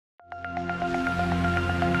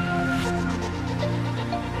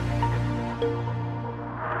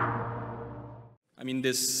I mean,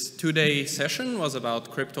 this two-day session was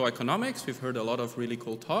about crypto economics. We've heard a lot of really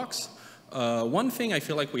cool talks. One thing I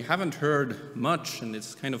feel like we haven't heard much, and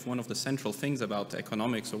it's kind of one of the central things about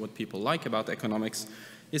economics, or what people like about economics,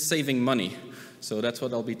 is saving money. So that's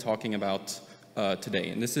what I'll be talking about today.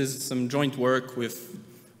 And this is some joint work with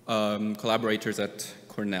collaborators at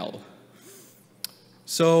Cornell.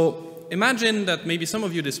 So imagine that maybe some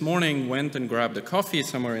of you this morning went and grabbed a coffee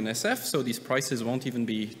somewhere in SF, so these prices won't even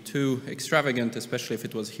be too extravagant, especially if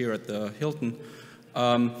it was here at the Hilton.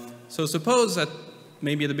 So suppose that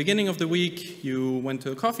maybe at the beginning of the week you went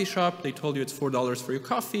to a coffee shop, they told you it's $4 for your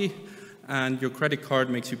coffee, and your credit card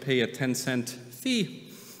makes you pay a 10-cent fee.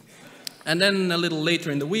 And then a little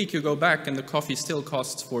later in the week you go back and the coffee still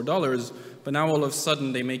costs $4, but now all of a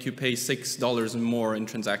sudden they make you pay $6 and more in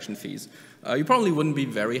transaction fees. You probably wouldn't be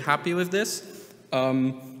very happy with this.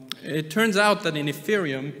 It turns out that in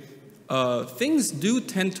Ethereum, things do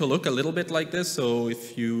tend to look a little bit like this. So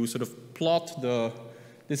if you sort of plot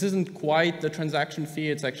this isn't quite the transaction fee,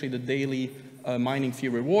 it's actually the daily mining fee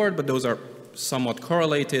reward, but those are somewhat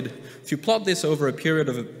correlated. If you plot this over a period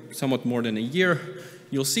of somewhat more than a year,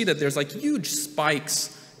 you'll see that there's like huge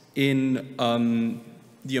spikes in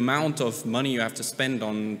the amount of money you have to spend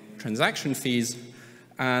on transaction fees.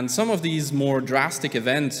 And some of these more drastic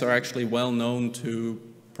events are actually well known to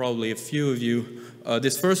probably a few of you.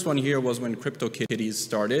 This first one here was when CryptoKitties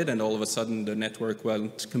started, and all of a sudden the network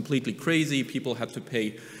went completely crazy. People had to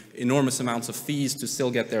pay enormous amounts of fees to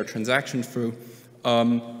still get their transaction through.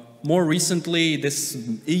 More recently, this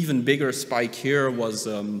even bigger spike here was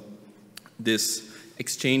this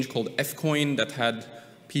exchange called Fcoin that had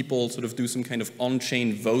people sort of do some kind of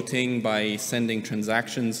on-chain voting by sending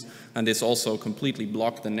transactions, and this also completely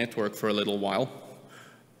blocked the network for a little while.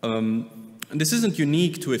 And this isn't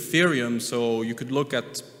unique to Ethereum, so you could look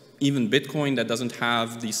at even Bitcoin that doesn't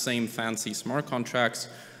have these same fancy smart contracts,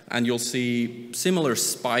 and you'll see similar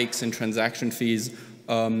spikes in transaction fees.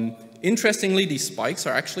 Interestingly, these spikes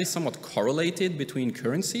are actually somewhat correlated between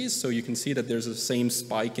currencies. So you can see that there's the same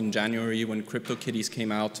spike in January when CryptoKitties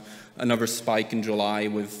came out, another spike in July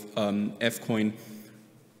with Fcoin.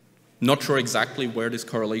 Not sure exactly where this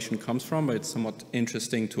correlation comes from, but it's somewhat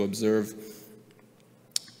interesting to observe.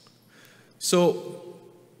 So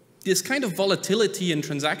this kind of volatility in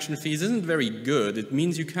transaction fees isn't very good. It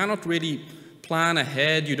means you cannot really plan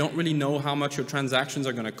ahead. You don't really know how much your transactions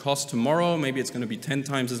are going to cost tomorrow. Maybe it's going to be 10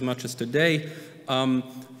 times as much as today. And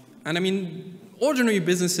I mean, ordinary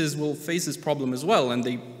businesses will face this problem as well, and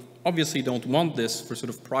they obviously don't want this for sort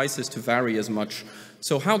of prices to vary as much.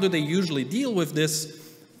 So how do they usually deal with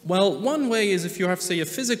this? Well, one way is if you have, say, a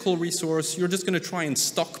physical resource, you're just going to try and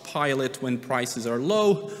stockpile it when prices are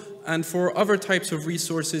low. And for other types of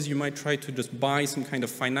resources, you might try to just buy some kind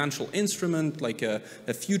of financial instrument, like a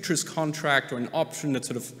futures contract or an option that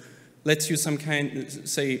sort of lets you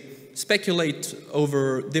say, speculate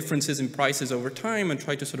over differences in prices over time and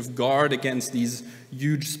try to sort of guard against these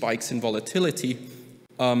huge spikes in volatility.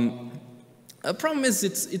 A problem is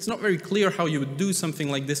it's not very clear how you would do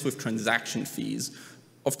something like this with transaction fees.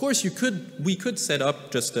 Of course, we could set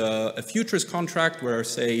up just a futures contract where,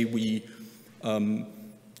 say, we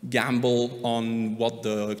gamble on what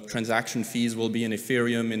the transaction fees will be in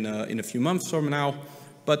Ethereum in a few months from now.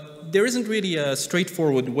 But there isn't really a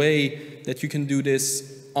straightforward way that you can do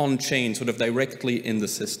this on-chain, sort of directly in the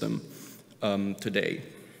system today.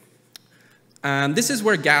 And this is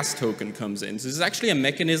where GasToken comes in. So this is actually a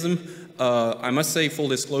mechanism, I must say, full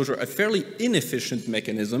disclosure, a fairly inefficient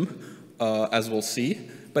mechanism, as we'll see.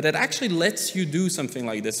 But it actually lets you do something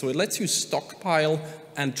like this. So it lets you stockpile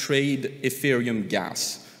and trade Ethereum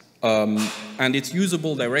gas. And it's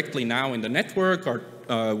usable directly now in the network.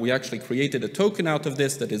 We actually created a token out of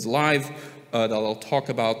this that is live that I'll talk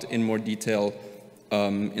about in more detail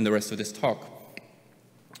in the rest of this talk.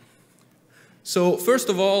 So first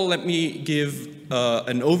of all, let me give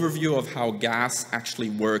an overview of how gas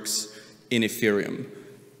actually works in Ethereum.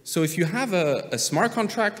 So if you have a smart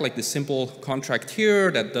contract, like the simple contract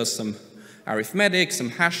here that does some arithmetic,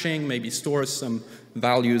 some hashing, maybe stores some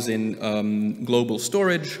values in global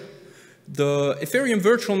storage, the Ethereum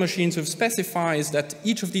virtual machine sort of specifies that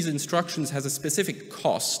each of these instructions has a specific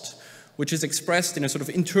cost, which is expressed in a sort of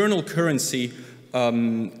internal currency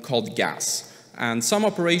called gas. And some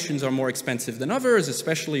operations are more expensive than others,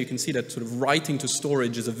 especially you can see that sort of writing to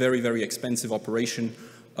storage is a very, very expensive operation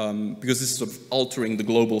because this is sort of altering the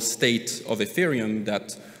global state of Ethereum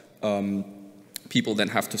that people then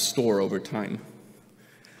have to store over time.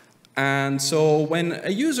 And so when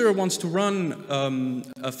a user wants to run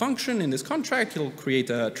a function in this contract, he'll create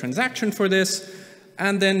a transaction for this,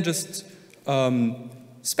 and then just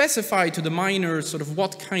specify to the miner sort of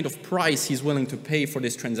what kind of price he's willing to pay for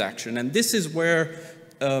this transaction. And this is where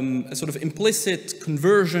a sort of implicit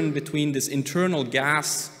conversion between this internal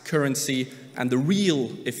gas currency and the real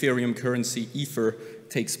Ethereum currency, Ether,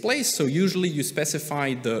 takes place. So usually you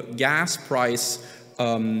specify the gas price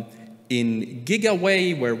in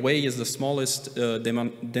gigawei, where wei is the smallest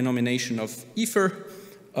denomination of Ether.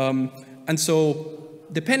 And so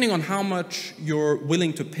depending on how much you're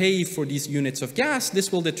willing to pay for these units of gas,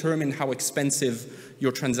 this will determine how expensive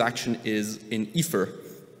your transaction is in Ether.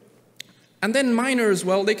 And then miners,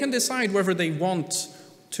 well, they can decide whether they want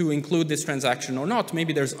to include this transaction or not.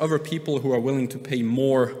 Maybe there's other people who are willing to pay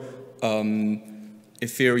more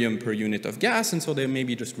Ethereum per unit of gas, and so they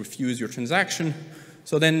maybe just refuse your transaction.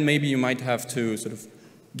 So then maybe you might have to sort of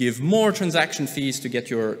give more transaction fees to get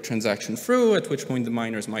your transaction through, at which point the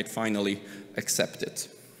miners might finally accept it.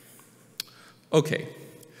 Okay,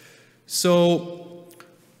 so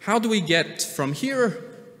how do we get from here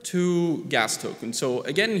to GasToken? So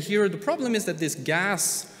again, here the problem is that this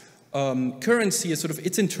gas currency is sort of,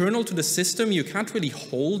 it's internal to the system. You can't really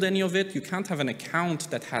hold any of it. You can't have an account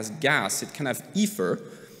that has gas. It can have Ether,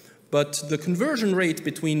 but the conversion rate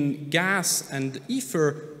between gas and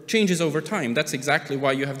Ether changes over time. That's exactly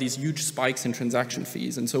why you have these huge spikes in transaction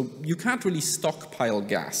fees. And so you can't really stockpile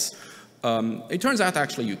gas. It turns out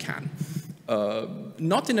actually you can.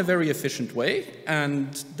 Not in a very efficient way,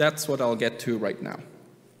 and that's what I'll get to right now.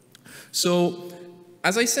 So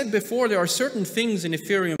as I said before, there are certain things in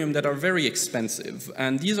Ethereum that are very expensive,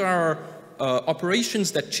 and these are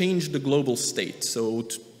operations that change the global state. So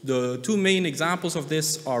the two main examples of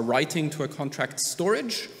this are writing to a contract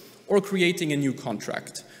storage or creating a new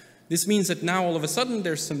contract. This means that now all of a sudden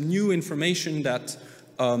there's some new information that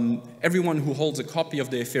everyone who holds a copy of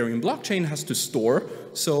the Ethereum blockchain has to store.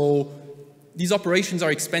 So these operations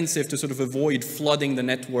are expensive to sort of avoid flooding the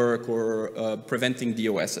network or preventing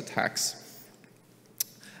DOS attacks.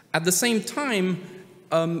 At the same time,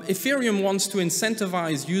 Ethereum wants to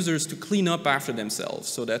incentivize users to clean up after themselves,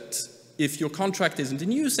 so that if your contract isn't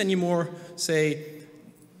in use anymore, say,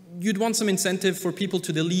 you'd want some incentive for people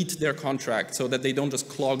to delete their contract so that they don't just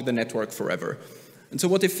clog the network forever. And so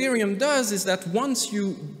what Ethereum does is that once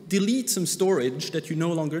you delete some storage that you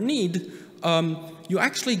no longer need, you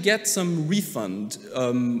actually get some refund,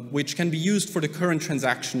 which can be used for the current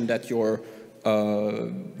transaction that you're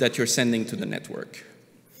sending to the network.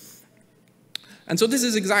 And so this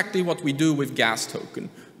is exactly what we do with GasToken.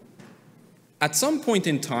 At some point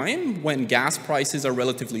in time, when gas prices are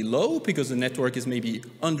relatively low because the network is maybe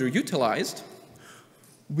underutilized,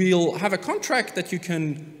 we'll have a contract that you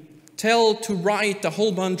can tell to write a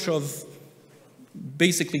whole bunch of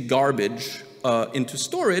basically garbage into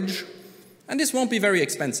storage, and this won't be very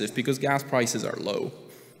expensive because gas prices are low.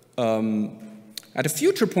 At a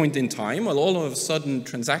future point in time, well, all of a sudden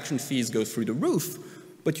transaction fees go through the roof,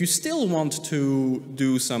 but you still want to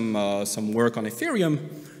do some work on Ethereum,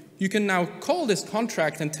 you can now call this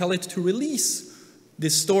contract and tell it to release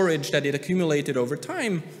this storage that it accumulated over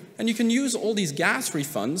time, and you can use all these gas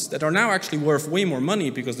refunds that are now actually worth way more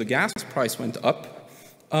money because the gas price went up,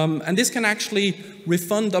 and this can actually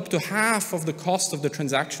refund up to half of the cost of the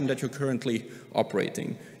transaction that you're currently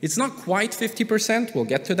operating. It's not quite 50%, we'll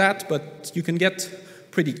get to that, but you can get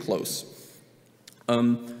pretty close.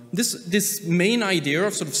 This main idea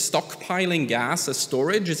of sort of stockpiling gas as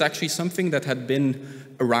storage is actually something that had been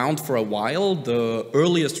around for a while. The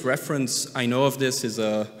earliest reference I know of this is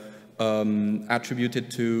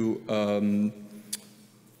attributed to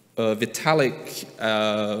Vitalik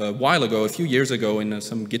a while ago, a few years ago, in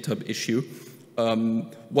some GitHub issue.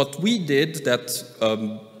 What we did that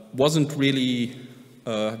wasn't really,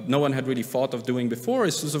 no one had really thought of doing before,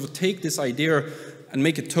 is to sort of take this idea and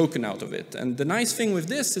make a token out of it. And the nice thing with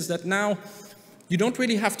this is that now you don't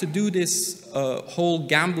really have to do this whole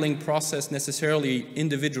gambling process necessarily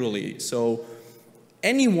individually. So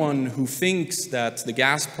anyone who thinks that the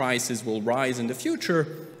gas prices will rise in the future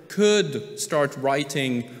could start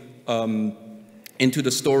writing into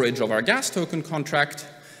the storage of our GasToken contract,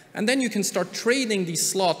 and then you can start trading these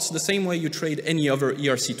slots the same way you trade any other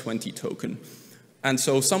ERC20 token. And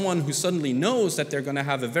so someone who suddenly knows that they're going to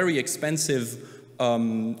have a very expensive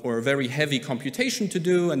or a very heavy computation to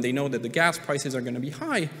do, and they know that the gas prices are going to be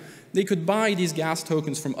high, they could buy these gas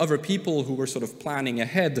tokens from other people who were sort of planning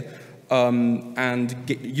ahead and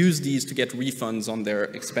use these to get refunds on their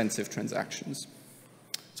expensive transactions.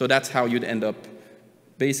 So that's how you'd end up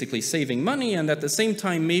basically saving money, and at the same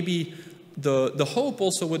time, maybe the hope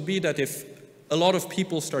also would be that if a lot of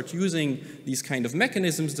people start using these kind of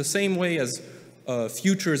mechanisms the same way as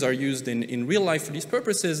futures are used in real life for these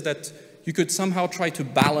purposes, that you could somehow try to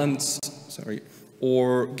balance,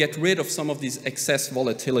 or get rid of some of these excess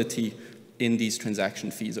volatility in these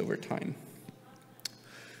transaction fees over time.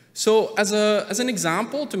 So as an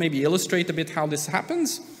example, to maybe illustrate a bit how this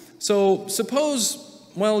happens, so suppose,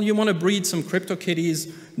 well, you want to breed some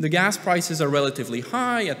CryptoKitties. The gas prices are relatively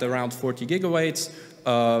high at around 40 gigaways.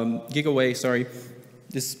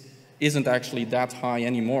 This isn't actually that high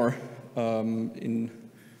anymore.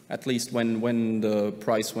 At least when the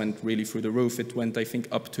price went really through the roof, it went, I think,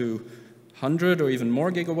 up to 100 or even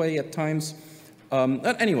more gigawatt at times.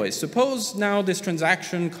 But anyway, suppose now this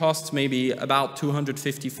transaction costs maybe about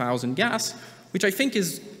 250,000 gas, which I think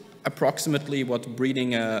is approximately what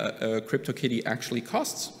breeding a CryptoKitty actually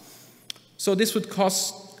costs. So this would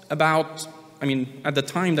cost about, I mean, at the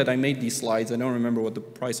time that I made these slides, I don't remember what the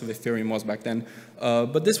price of Ethereum was back then,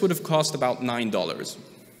 but this would have cost about $9.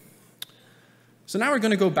 So now we're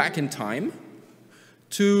going to go back in time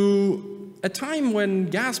to a time when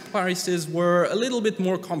gas prices were a little bit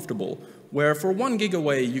more comfortable, where for 1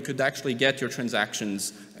 gigawatt you could actually get your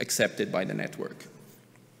transactions accepted by the network.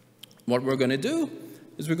 What we're going to do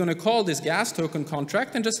is we're going to call this GasToken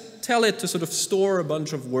contract and just tell it to sort of store a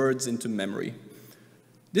bunch of words into memory.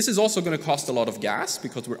 This is also going to cost a lot of gas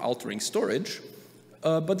because we're altering storage,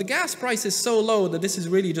 but the gas price is so low that this is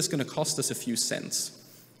really just going to cost us a few cents.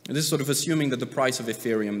 And this is sort of assuming that the price of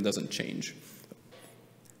Ethereum doesn't change.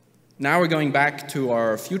 Now we're going back to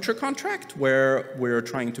our future contract where we're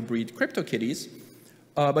trying to breed CryptoKitties.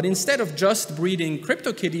 But instead of just breeding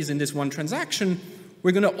CryptoKitties in this one transaction,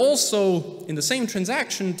 we're going to also, in the same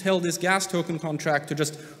transaction, tell this GasToken contract to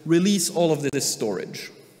just release all of this storage.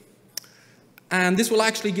 And this will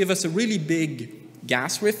actually give us a really big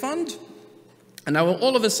gas refund. And now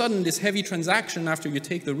all of a sudden, this heavy transaction, after you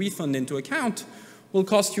take the refund into account, will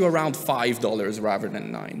cost you around $5 rather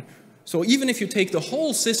than $9. So even if you take the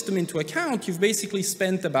whole system into account, you've basically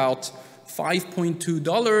spent about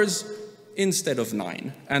 $5.2 instead of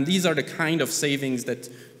 $9. And these are the kind of savings that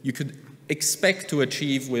you could expect to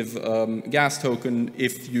achieve with GasToken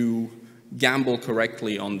if you gamble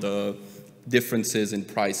correctly on the differences in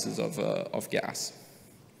prices of gas.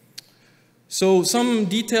 So some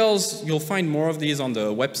details, you'll find more of these on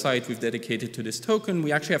the website we've dedicated to this token.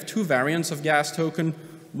 We actually have two variants of GasToken.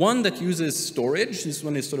 One that uses storage. This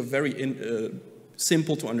one is sort of very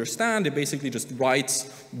simple to understand. It basically just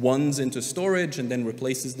writes ones into storage and then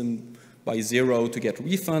replaces them by 0 to get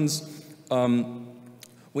refunds.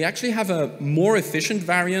 We actually have a more efficient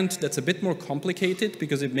variant that's a bit more complicated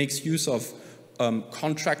because it makes use of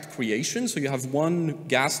contract creation. So you have one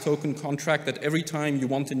GasToken contract that every time you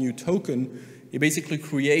want a new token, it basically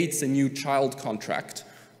creates a new child contract.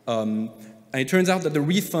 And it turns out that the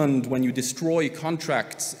refund when you destroy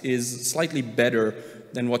contracts is slightly better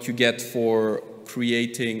than what you get for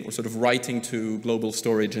creating or sort of writing to global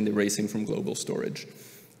storage and erasing from global storage.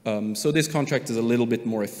 So this contract is a little bit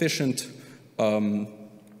more efficient. And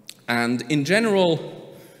in general,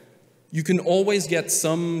 you can always get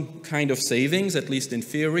some kind of savings, at least in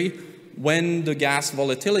theory, when the gas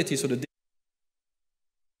volatility, so the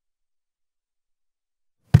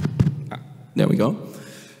there we go.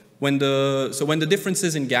 When the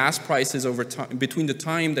differences in gas prices over time, between the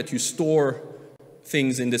time that you store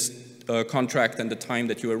things in this contract and the time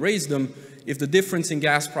that you erase them, if the difference in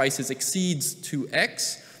gas prices exceeds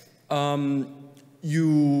 2x,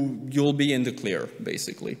 you'll be in the clear,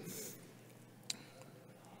 basically.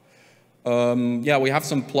 Yeah, we have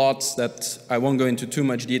some plots that I won't go into too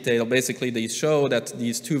much detail. Basically, they show that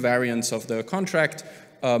these two variants of the contract,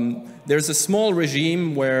 there's a small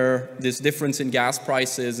regime where this difference in gas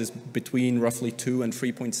prices is between roughly 2 and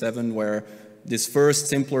 3.7, where this first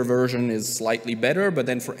simpler version is slightly better, but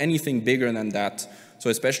then for anything bigger than that,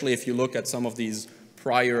 so especially if you look at some of these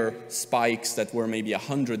prior spikes that were maybe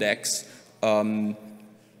 100x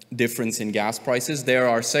difference in gas prices, there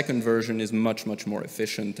our second version is much, much more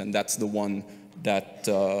efficient, and that's the one that,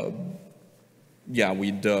 yeah,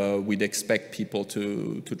 we'd expect people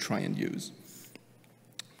to try and use.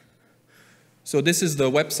 So this is the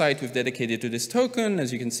website we've dedicated to this token.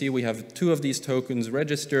 As you can see, we have 2 of these tokens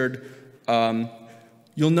registered.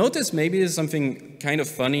 You'll notice maybe there's something kind of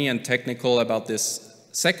funny and technical about this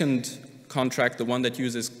second contract, the one that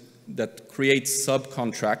creates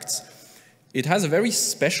subcontracts. It has a very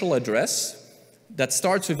special address that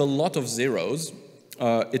starts with a lot of zeros.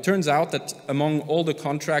 It turns out that among all the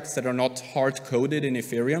contracts that are not hard-coded in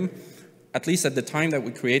Ethereum, at least at the time that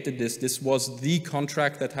we created this, this was the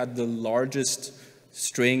contract that had the largest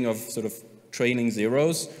string of sort of trailing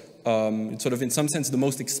zeros. It's sort of, in some sense, the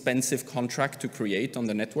most expensive contract to create on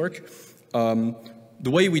the network. The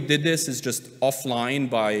way we did this is just offline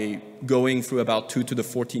by going through about 2 to the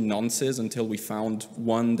 14 nonces until we found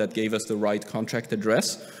one that gave us the right contract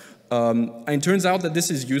address. And it turns out that this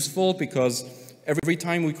is useful because every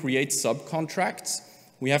time we create subcontracts,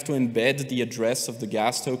 we have to embed the address of the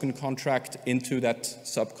GasToken contract into that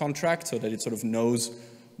subcontract so that it sort of knows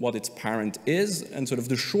what its parent is. And sort of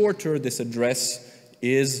the shorter this address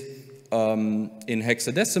is in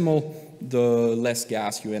hexadecimal, the less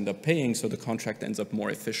gas you end up paying, so the contract ends up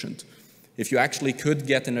more efficient. If you actually could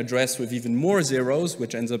get an address with even more zeros,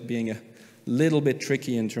 which ends up being a little bit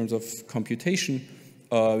tricky in terms of computation,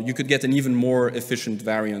 you could get an even more efficient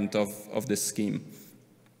variant of this scheme.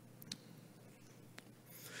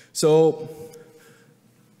 So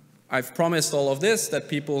I've promised all of this, that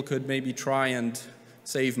people could maybe try and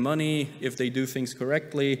save money if they do things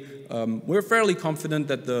correctly. We're fairly confident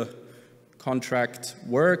that the contract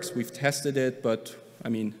works. We've tested it, but I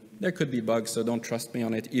mean, there could be bugs, so don't trust me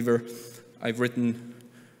on it either. I've written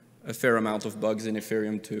a fair amount of bugs in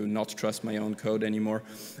Ethereum to not trust my own code anymore.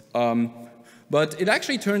 But it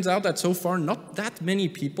actually turns out that so far not that many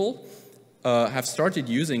people have started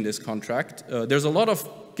using this contract. There's a lot of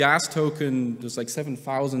GasToken, there's like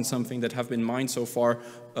 7,000 something that have been mined so far.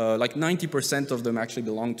 Like 90% of them actually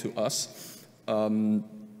belong to us.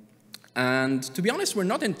 And to be honest, we're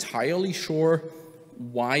not entirely sure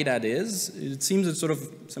why that is. It seems that sort of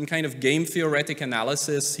some kind of game theoretic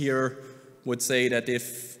analysis here would say that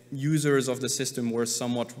if users of the system were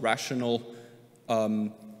somewhat rational,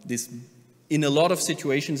 in a lot of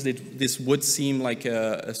situations, this would seem like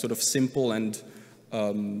a sort of simple and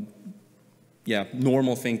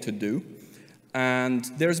normal thing to do. And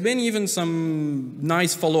there's been even some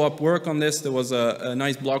nice follow-up work on this. There was a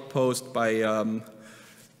nice blog post by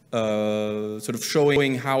sort of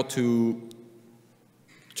showing how to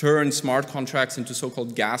turn smart contracts into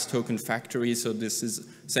so-called GasToken factories. So this is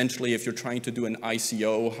essentially if you're trying to do an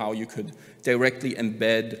ICO, how you could directly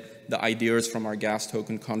embed the ideas from our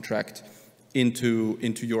GasToken contract into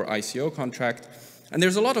your ICO contract. And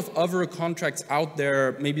there's a lot of other contracts out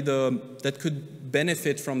there maybe that could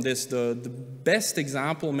benefit from this. The best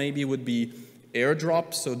example maybe would be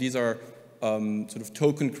airdrops. So these are sort of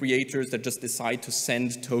token creators that just decide to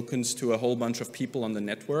send tokens to a whole bunch of people on the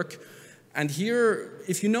network. And here,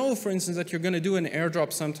 if you know, for instance, that you're going to do an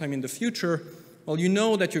airdrop sometime in the future, well, you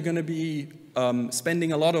know that you're going to be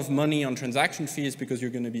spending a lot of money on transaction fees because you're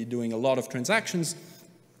going to be doing a lot of transactions.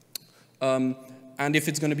 And if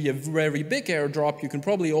it's going to be a very big airdrop, you can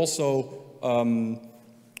probably also,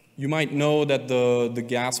 you might know that the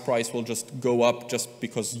gas price will just go up just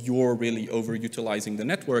because you're really overutilizing the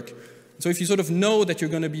network. So if you sort of know that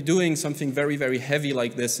you're going to be doing something very, very heavy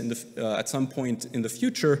like this at some point in the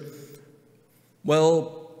future,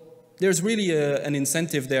 well, there's really an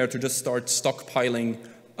incentive there to just start stockpiling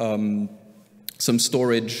some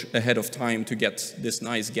storage ahead of time to get this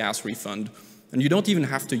nice gas refund. And you don't even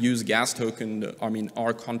have to use GasToken, I mean,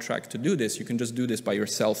 our contract to do this. You can just do this by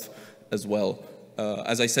yourself as well.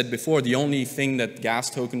 As I said before, the only thing that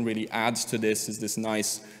GasToken really adds to this is this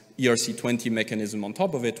nice ERC20 mechanism on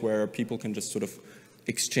top of it, where people can just sort of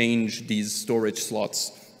exchange these storage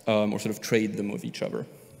slots or sort of trade them with each other.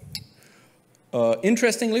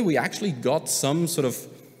 Interestingly, we actually got some sort of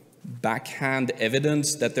backhand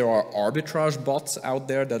evidence that there are arbitrage bots out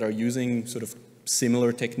there that are using sort of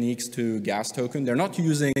similar techniques to GasToken. They're not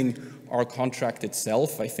using our contract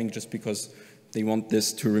itself, I think just because they want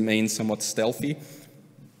this to remain somewhat stealthy.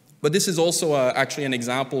 But this is also actually an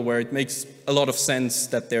example where it makes a lot of sense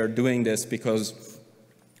that they're doing this, because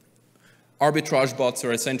arbitrage bots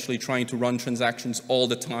are essentially trying to run transactions all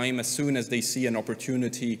the time as soon as they see an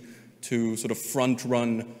opportunity to sort of front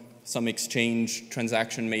run some exchange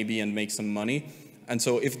transaction maybe and make some money. And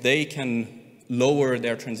so if they can lower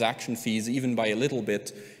their transaction fees even by a little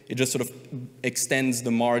bit, it just sort of extends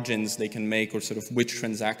the margins they can make, or sort of which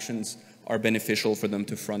transactions are beneficial for them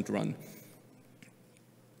to front run.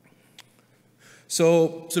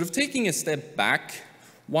 So sort of taking a step back,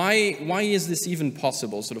 why is this even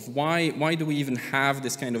possible? Sort of why do we even have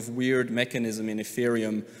this kind of weird mechanism in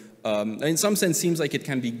Ethereum? In some sense, seems like it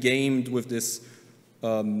can be gamed with this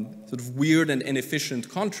sort of weird and inefficient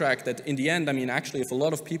contract that in the end, I mean, actually, if a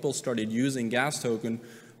lot of people started using GasToken,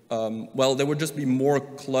 well, there would just be more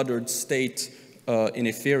cluttered state in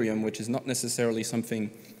Ethereum, which is not necessarily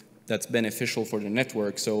something that's beneficial for the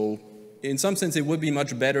network. So in some sense, it would be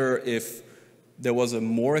much better if there was a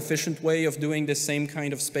more efficient way of doing the same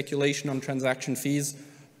kind of speculation on transaction fees,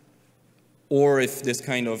 or if this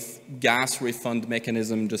kind of gas refund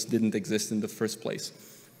mechanism just didn't exist in the first place.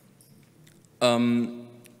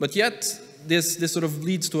 But yet, this sort of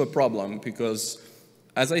leads to a problem, because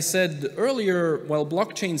As I said earlier, well,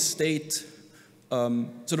 blockchain state,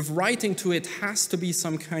 sort of writing to it has to be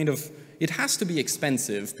some kind of, it has to be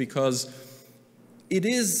expensive because it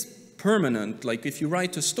is permanent. Like if you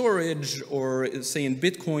write to storage, or say in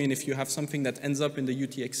Bitcoin, if you have something that ends up in the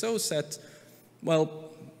UTXO set,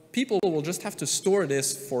 well, people will just have to store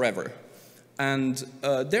this forever. And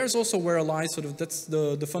there's also where lies sort of, that's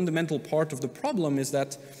the fundamental part of the problem, is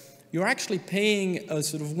that you're actually paying a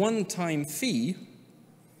sort of one-time fee,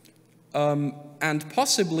 and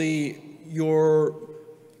possibly you're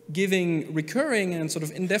giving recurring and sort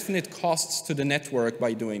of indefinite costs to the network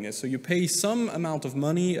by doing this. So you pay some amount of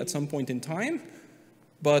money at some point in time,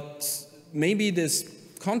 but maybe this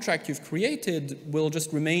contract you've created will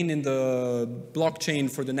just remain in the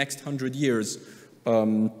blockchain for the next 100 years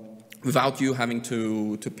without you having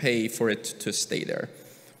to pay for it to stay there.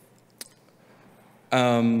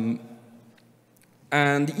 And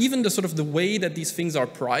even the sort of the way that these things are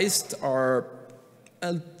priced are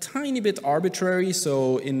a tiny bit arbitrary.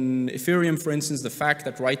 So in Ethereum, for instance, the fact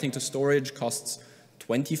that writing to storage costs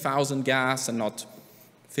 20,000 gas and not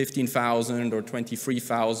 15,000 or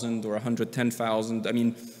 23,000 or 110,000. I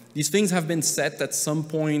mean, these things have been set at some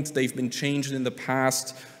point. They've been changed in the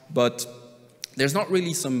past, but there's not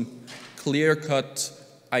really some clear-cut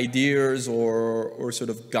ideas or sort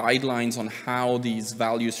of guidelines on how these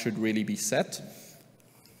values should really be set.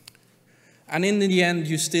 And in the end,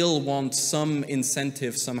 you still want some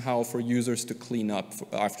incentive somehow for users to clean up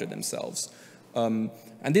after themselves.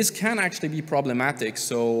 And this can actually be problematic.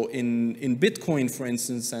 So in Bitcoin, for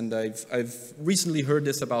instance, and I've recently heard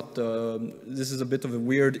this about, this is a bit of a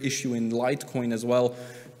weird issue in Litecoin as well,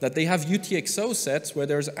 that they have UTXO sets where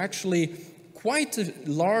there's actually quite a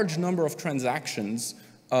large number of transactions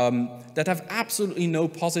that have absolutely no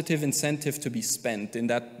positive incentive to be spent, in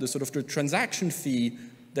that the sort of the transaction fee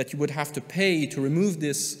that you would have to pay to remove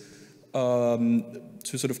this,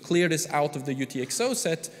 to sort of clear this out of the UTXO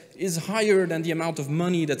set, is higher than the amount of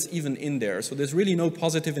money that's even in there. So there's really no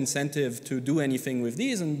positive incentive to do anything with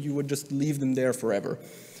these, and you would just leave them there forever.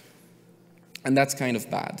 And that's kind of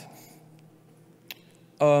bad.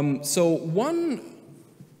 So one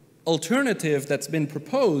alternative that's been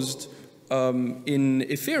proposed in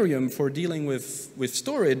Ethereum for dealing with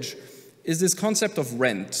storage is this concept of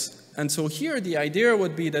rent. And so here the idea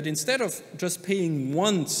would be that instead of just paying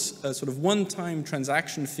once a sort of one-time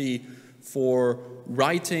transaction fee for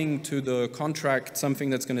writing to the contract something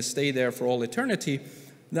that's going to stay there for all eternity,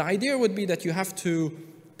 the idea would be that you have to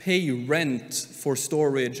pay rent for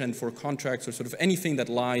storage and for contracts or sort of anything that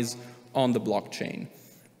lies on the blockchain.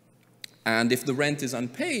 And if the rent is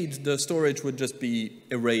unpaid, the storage would just be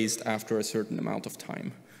erased after a certain amount of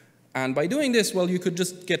time. And by doing this, well, you could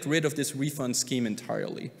just get rid of this refund scheme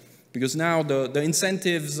entirely. Because now the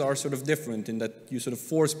incentives are sort of different in that you sort of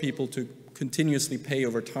force people to continuously pay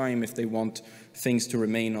over time if they want things to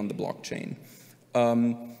remain on the blockchain.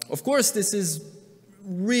 Of course, this is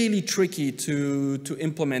really tricky to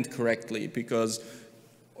implement correctly, because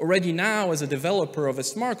already now as a developer of a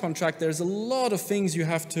smart contract, there's a lot of things you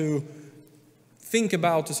have to think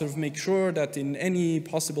about to sort of make sure that in any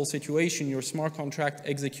possible situation your smart contract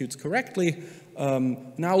executes correctly.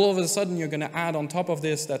 Now all of a sudden you're going to add on top of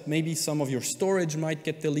this that maybe some of your storage might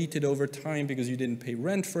get deleted over time because you didn't pay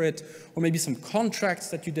rent for it, or maybe some contracts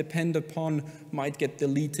that you depend upon might get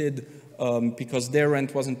deleted because their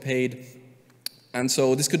rent wasn't paid. And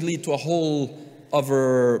so this could lead to a whole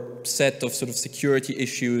other set of sort of security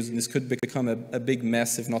issues, and this could become a big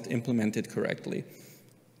mess if not implemented correctly.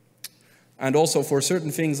 And also for certain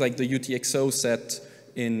things like the UTXO set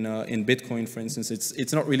in Bitcoin, for instance,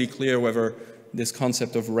 it's not really clear whether this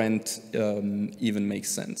concept of rent even makes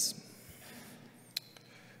sense.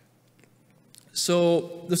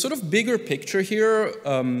 So the sort of bigger picture here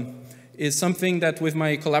is something that with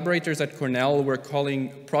my collaborators at Cornell we're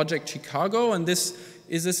calling Project Chicago, and this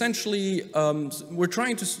is essentially, we're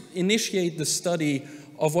trying to initiate the study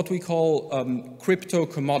of what we call crypto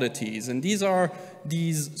commodities, and these are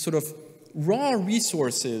these sort of raw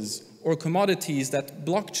resources or commodities that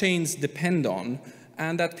blockchains depend on,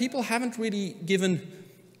 and that people haven't really given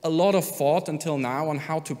a lot of thought until now on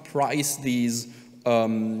how to price these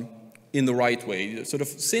in the right way. Sort of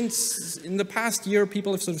since in the past year,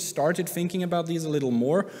 people have sort of started thinking about these a little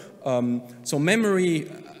more. So memory,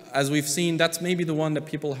 as we've seen, that's maybe the one that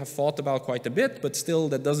people have thought about quite a bit, but still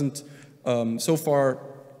that doesn't, so far,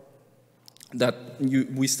 that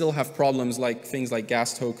we still have problems like things like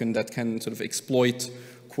GasToken that can sort of exploit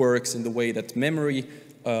quirks in the way that memory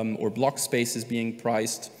or block space is being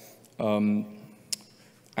priced,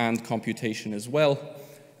 and computation as well.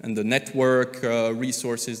 and the network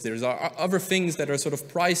resources. There's other things that are sort of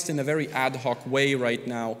priced in a very ad hoc way right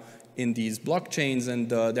now in these blockchains, and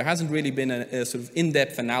there hasn't really been a sort of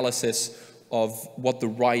in-depth analysis of what the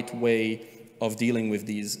right way of dealing with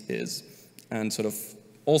these is, and sort of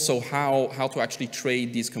also how to actually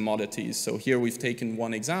trade these commodities. So here we've taken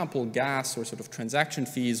one example, gas or sort of transaction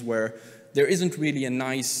fees, where there isn't really a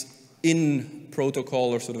nice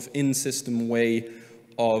in-protocol or sort of in-system way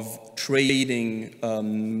of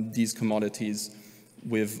trading these commodities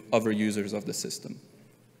with other users of the system.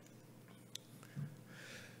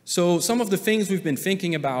 So some of the things we've been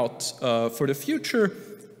thinking about for the future,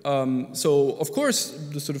 so of course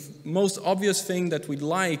the sort of most obvious thing that we'd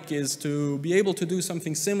like is to be able to do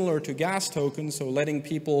something similar to GasToken, so letting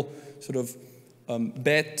people sort of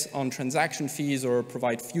bet on transaction fees or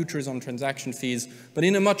provide futures on transaction fees, but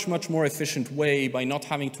in a much, much more efficient way by not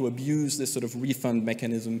having to abuse this sort of refund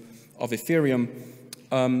mechanism of Ethereum.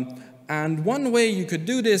 And one way you could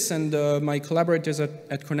do this, and my collaborators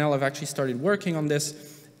at Cornell have actually started working on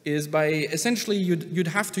this, is by essentially you'd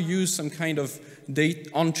have to use some kind of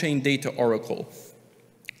on-chain data oracle.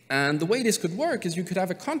 And the way this could work is you could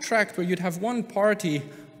have a contract where you'd have one party,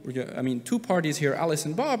 I mean, two parties here, Alice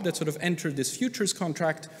and Bob, that sort of entered this futures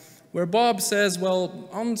contract, where Bob says, well,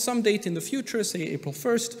 on some date in the future, say April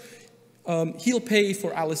 1st, he'll pay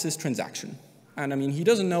for Alice's transaction. And I mean, he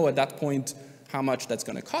doesn't know at that point how much that's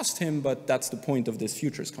going to cost him, but that's the point of this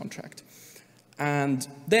futures contract. And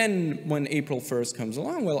then when April 1st comes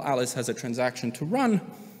along, well, Alice has a transaction to run.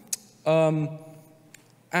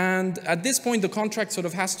 And at this point, the contract sort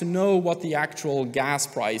of has to know what the actual gas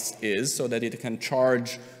price is so that it can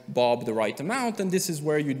charge Bob the right amount. And this is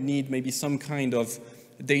where you'd need maybe some kind of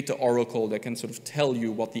data oracle that can sort of tell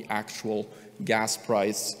you what the actual gas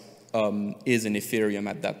price is in Ethereum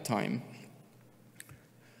at that time.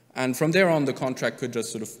 And from there on, the contract could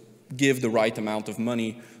just sort of give the right amount of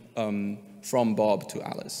money from Bob to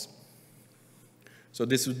Alice. So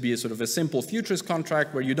this would be a sort of a simple futures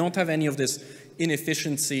contract where you don't have any of this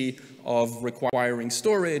inefficiency of requiring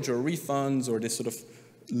storage or refunds or this sort of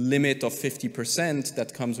limit of 50%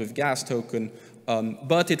 that comes with GasToken,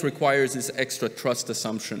 but it requires this extra trust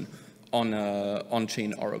assumption on an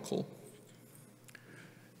on-chain oracle.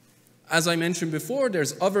 As I mentioned before,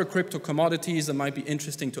 there's other crypto commodities that might be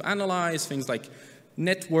interesting to analyze, things like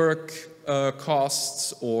network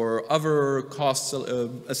costs or other costs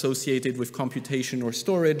associated with computation or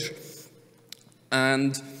storage.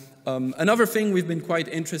 And another thing we've been quite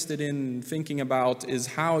interested in thinking about is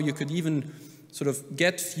how you could even sort of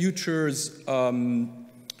get futures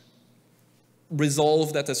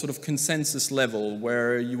resolved at a sort of consensus level,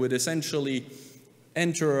 where you would essentially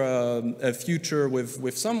enter a future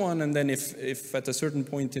with someone, and then if at a certain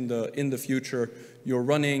point in the future you're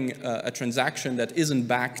running a transaction that isn't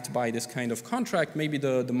backed by this kind of contract, maybe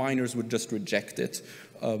the miners would just reject it.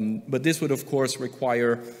 But this would, of course,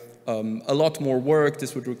 require a lot more work.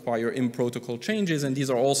 This would require in-protocol changes, and these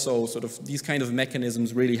are also sort of, these kind of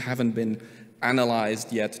mechanisms really haven't been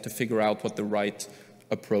analyzed yet to figure out what the right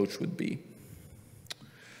approach would be.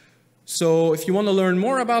 So if you want to learn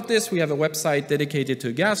more about this, we have a website dedicated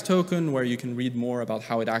to GasToken where you can read more about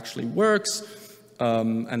how it actually works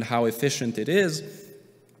and how efficient it is.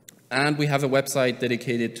 And we have a website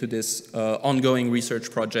dedicated to this ongoing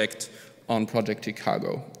research project on Project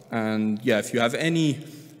Chicago. And yeah, if you have any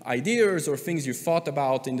ideas or things you've thought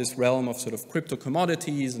about in this realm of sort of crypto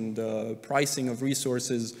commodities and pricing of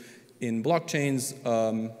resources in blockchains,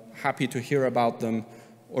 happy to hear about them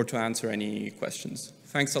or to answer any questions.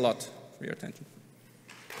 Thanks a lot for your attention.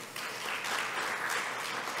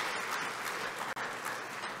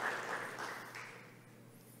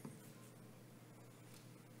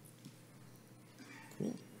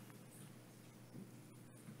 Cool.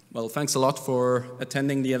 Well, thanks a lot for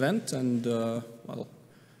attending the event, and well,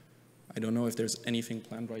 I don't know if there's anything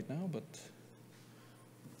planned right now, but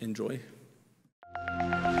enjoy.